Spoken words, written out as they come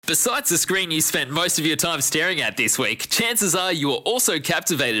Besides the screen you spent most of your time staring at this week, chances are you are also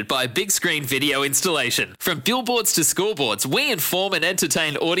captivated by a big screen video installation. From billboards to scoreboards, we inform and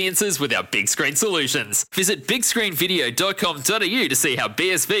entertain audiences with our big screen solutions. Visit bigscreenvideo.com.au to see how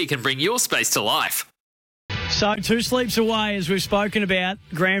BSV can bring your space to life. So 2 sleeps away, as we've spoken about,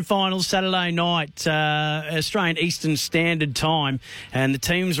 grand finals Saturday night, Australian Eastern Standard Time, and the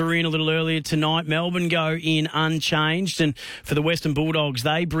teams are in a little earlier tonight. Melbourne go in unchanged, and for the Western Bulldogs,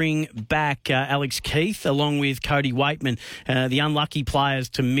 they bring back Alex Keith along with Cody Waitman, the unlucky players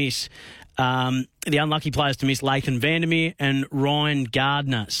to miss. Lathan Vandermeer and Ryan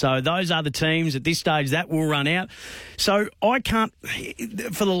Gardner. So those are the teams at this stage that will run out. So I can't,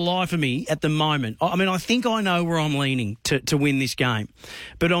 for the life of me at the moment, I mean, I think I know where I'm leaning to win this game.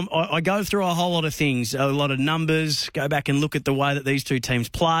 But I go through a whole lot of things, a lot of numbers, go back and look at the way that these two teams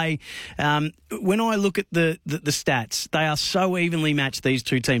play. When I look at the stats, they are so evenly matched, these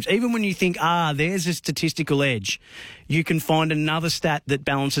two teams. Even when you think, there's a statistical edge, you can find another stat that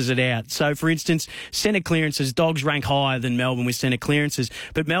balances it out. So, for instance, centre clearances, Dogs rank higher than Melbourne with centre clearances,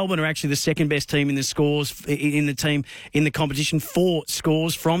 but Melbourne are actually the second best team in the scores in the competition for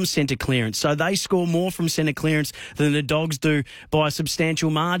scores from centre clearance. So they score more from centre clearance than the Dogs do by a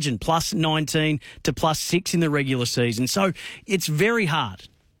substantial margin, plus 19 to plus 6 in the regular season. So it's very hard.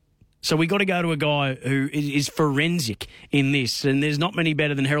 So we got to go to a guy who is forensic in this, and there's not many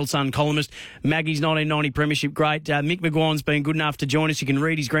better than Herald Sun columnist, Maggie's 1990 Premiership great. Mick McGuane's been good enough to join us. You can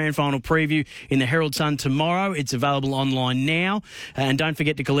read his grand final preview in the Herald Sun tomorrow. It's available online now. And don't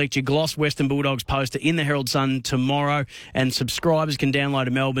forget to collect your gloss Western Bulldogs poster in the Herald Sun tomorrow. And subscribers can download a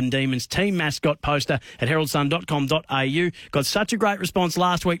Melbourne Demons team mascot poster at heraldsun.com.au. Got such a great response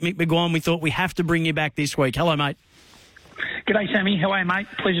last week, Mick McGuane. We thought we have to bring you back this week. Hello, mate. G'day, Sammy. How are you, mate?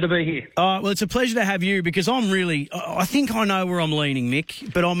 Pleasure to be here. Well, it's a pleasure to have you because I think I know where I'm leaning,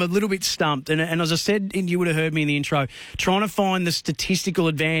 Mick, but I'm a little bit stumped. And as I said, and you would have heard me in the intro, trying to find the statistical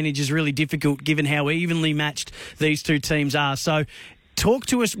advantage is really difficult given how evenly matched these two teams are. So talk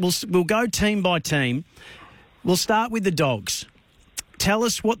to us. We'll go team by team. We'll start with the Dogs. Tell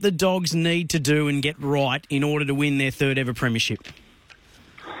us what the Dogs need to do and get right in order to win their third ever premiership.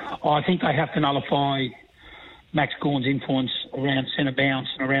 I think they have to nullify Max Gawn's influence around centre bounce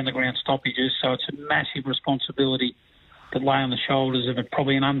and around the ground stoppages. So it's a massive responsibility that lay on the shoulders of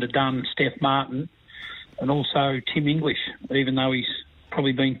probably an underdone Steph Martin and also Tim English, even though he's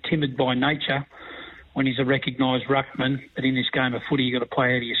probably been timid by nature when he's a recognised ruckman. But in this game of footy, you've got to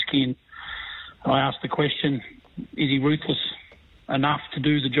play out of your skin. I asked the question, is he ruthless enough to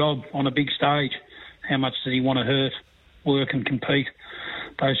do the job on a big stage? How much does he want to hurt, work and compete?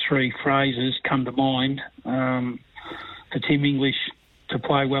 Those three phrases come to mind. For Tim English to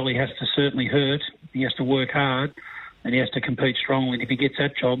play well, he has to certainly hurt, he has to work hard, and he has to compete strongly. And if he gets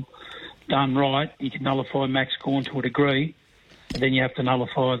that job done right, he can nullify Max Gawn to a degree. But then you have to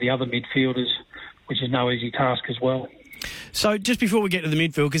nullify the other midfielders, which is no easy task as well. So just before we get to the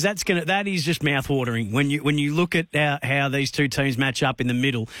midfield, because that is just mouth-watering when you look at how these two teams match up in the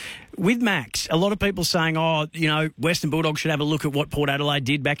middle. With Max, a lot of people saying, Western Bulldogs should have a look at what Port Adelaide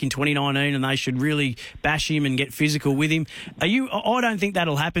did back in 2019 and they should really bash him and get physical with him. I don't think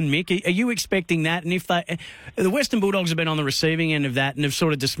that'll happen, Mick. Are you expecting that? And if the Western Bulldogs have been on the receiving end of that and have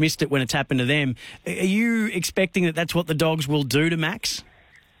sort of dismissed it when it's happened to them, are you expecting that that's what the Dogs will do to Max?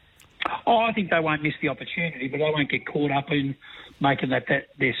 I think they won't miss the opportunity, but they won't get caught up in making that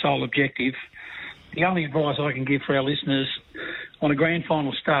their sole objective. The only advice I can give for our listeners, on a grand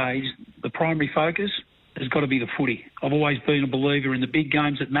final stage, the primary focus has got to be the footy. I've always been a believer in the big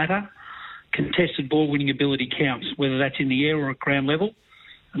games that matter. Contested ball-winning ability counts, whether that's in the air or at ground level.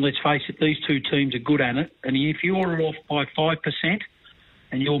 And let's face it, these two teams are good at it. And if you're off by 5%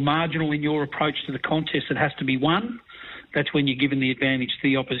 and you're marginal in your approach to the contest that has to be won, that's when you're given the advantage to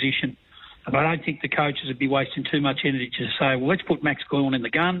the opposition. But I don't think the coaches would be wasting too much energy to say, well, let's put Max Gawn in the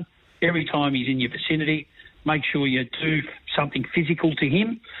gun. Every time he's in your vicinity, make sure you do something physical to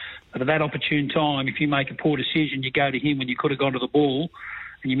him. But at that opportune time, if you make a poor decision, you go to him when you could have gone to the ball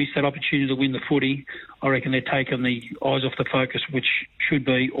and you miss that opportunity to win the footy, I reckon they're taking the eyes off the focus, which should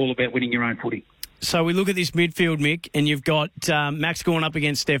be all about winning your own footy. So we look at this midfield, Mick, and you've got Max Gawn up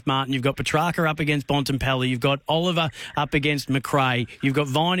against Steph Martin. You've got Petrarca up against Bontempelli. You've got Oliver up against McRae. You've got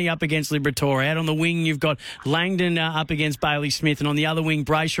Viney up against Liberatore. Out on the wing, you've got Langdon up against Bailey Smith. And on the other wing,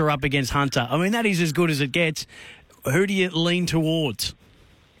 Brayshaw up against Hunter. I mean, that is as good as it gets. Who do you lean towards?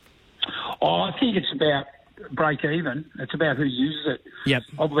 I think it's about break even. It's about who uses it. Yep.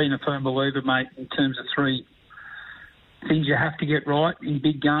 I've been a firm believer, mate, in terms of three things you have to get right in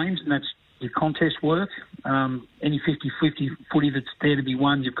big games, and that's your contest work. Any 50-50 footy that's there to be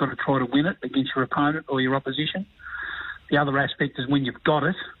won, you've got to try to win it against your opponent or your opposition. The other aspect is when you've got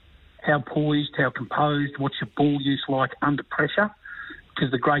it, how poised, how composed, what's your ball use like under pressure?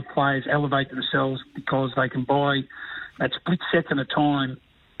 Because the great players elevate themselves because they can buy that split second of time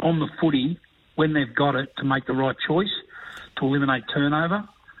on the footy when they've got it to make the right choice, to eliminate turnover.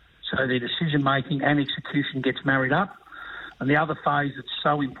 So their decision-making and execution gets married up. And the other phase that's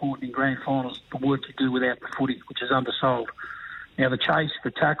so important in grand finals, the work you do without the footy, which is undersold. Now, the chase,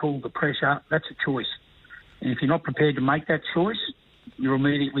 the tackle, the pressure, that's a choice. And if you're not prepared to make that choice, you're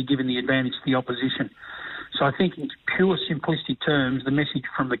immediately given the advantage to the opposition. So I think in pure simplistic terms, the message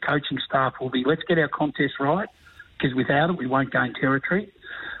from the coaching staff will be, let's get our contest right, because without it, we won't gain territory.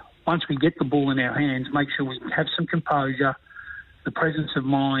 Once we get the ball in our hands, make sure we have some composure, the presence of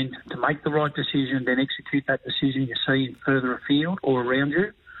mind to make the right decision, then execute that decision you see further afield or around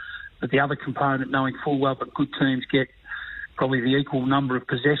you. But the other component, knowing full well that good teams get probably the equal number of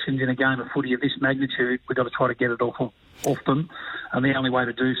possessions in a game of footy of this magnitude, we've got to try to get it off them. And the only way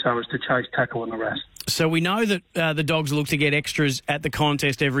to do so is to chase, tackle and harass. So we know that the Dogs look to get extras at the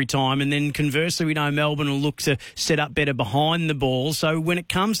contest every time, and then conversely we know Melbourne will look to set up better behind the ball. So when it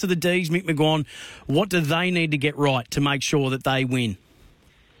comes to the D's, Mick McGuane, what do they need to get right to make sure that they win?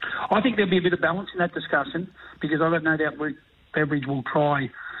 I think there'll be a bit of balance in that discussion, because I've got no doubt Beveridge will try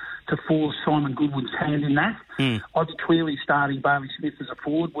to force Simon Goodwin's hand in that. I'd be clearly starting Bailey Smith as a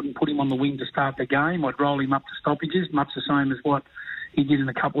forward, wouldn't put him on the wing to start the game. I'd roll him up to stoppages, much the same as what he did in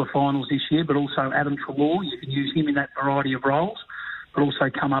a couple of finals this year, but also Adam Treloar, you can use him in that variety of roles, but also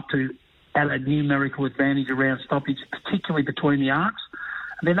come up to add a numerical advantage around stoppage, particularly between the arcs.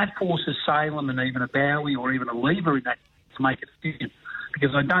 And then that forces Salem and even a Bowie or even a Lever in that to make a decision.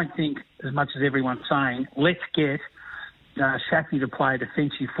 Because I don't think, as much as everyone's saying, let's get Shafi to play a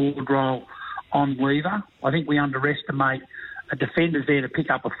defensive forward role on Lever. I think we underestimate a defender's there to pick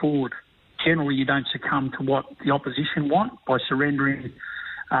up a forward. Generally, you don't succumb to what the opposition want by surrendering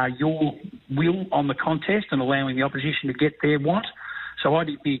your will on the contest and allowing the opposition to get their want. So I'd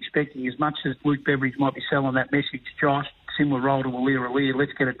be expecting, as much as Luke Beveridge might be selling that message, Josh, similar role to Alir,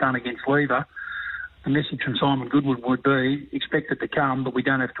 let's get it done against Lever. The message from Simon Goodwin would be, expect it to come, but we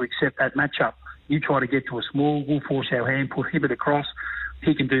don't have to accept that matchup. You try to get to a small, we'll force our hand, put Hibbert across.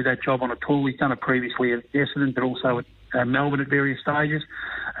 He can do that job on a tour. He's done it previously at Essendon, but also at Melbourne at various stages.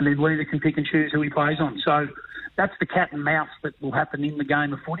 And then Lever can pick and choose who he plays on. So that's the cat and mouse that will happen in the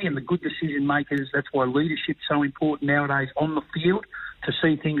game of footy. And the good decision makers, that's why leadership's so important nowadays on the field, to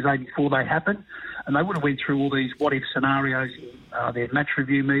see things before they happen. And they would have went through all these what-if scenarios in their match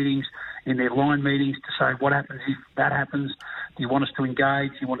review meetings, in their line meetings, to say, what happens if that happens? Do you want us to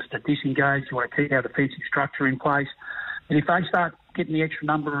engage? Do you want us to disengage? Do you want to keep our defensive structure in place? And if they start getting the extra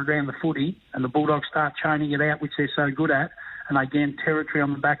number around the footy and the Bulldogs start chaining it out, which they're so good at, and they gain territory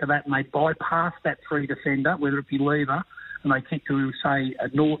on the back of that, and they bypass that free defender, whether it be Lever, and they kick to, say, a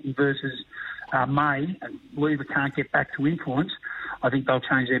Norton versus May, and Lever can't get back to influence, I think they'll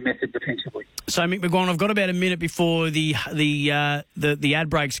change their method defensively. So, Mick McGuane, I've got about a minute before the ad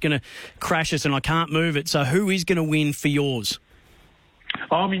break's going to crash us, and I can't move it. So, who is going to win for yours?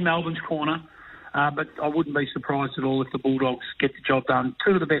 I'm in Melbourne's corner, but I wouldn't be surprised at all if the Bulldogs get the job done.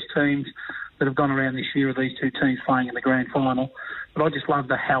 Two of the best teams that have gone around this year are these two teams playing in the grand final. But I just love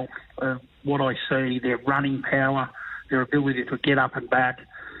the health of what I see, their running power, their ability to get up and back.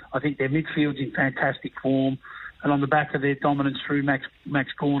 I think their midfield's in fantastic form. And on the back of their dominance through Max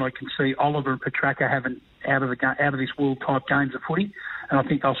Gawn, I can see Oliver and Petrarca having out of this world type games of footy, and I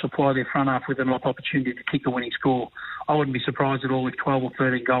think they'll supply their front half with an opportunity to kick a winning score. I wouldn't be surprised at all if 12 or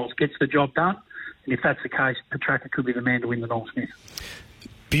 13 goals gets the job done, and if that's the case, Petrarca could be the man to win the Norm Smith.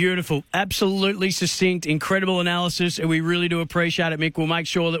 Beautiful, absolutely succinct, incredible analysis, and we really do appreciate it, Mick. We'll make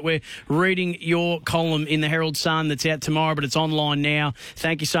sure that we're reading your column in the Herald Sun that's out tomorrow, but it's online now.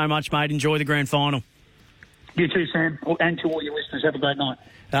 Thank you so much, mate. Enjoy the grand final. You too, Sam, and to all your listeners. Have a great night.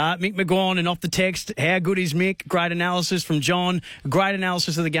 Mick McGuane, and off the text, how good is Mick? Great analysis from John. Great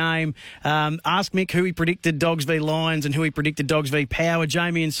analysis of the game. Ask Mick who he predicted Dogs v Lions and who he predicted Dogs v Power.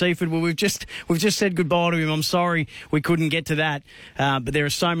 Jamie and Seaford. Well, we've just said goodbye to him. I'm sorry we couldn't get to that, but there are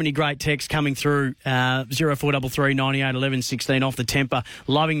so many great texts coming through. 0433 98 11 16 off the temper.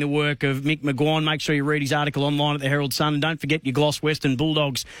 Loving the work of Mick McGuane. Make sure you read his article online at the Herald Sun, and don't forget your Gloss Western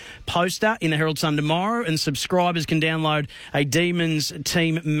Bulldogs poster in the Herald Sun tomorrow. And subscribers can download a Demons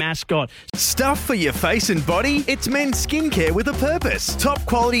team mascot. Stuff for your face and body? It's men's skincare with a purpose. Top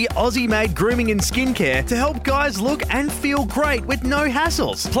quality Aussie-made grooming and skincare to help guys look and feel great with no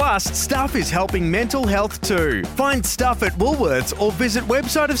hassles. Plus, Stuff is helping mental health too. Find Stuff at Woolworths or visit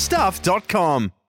websiteofstuff.com.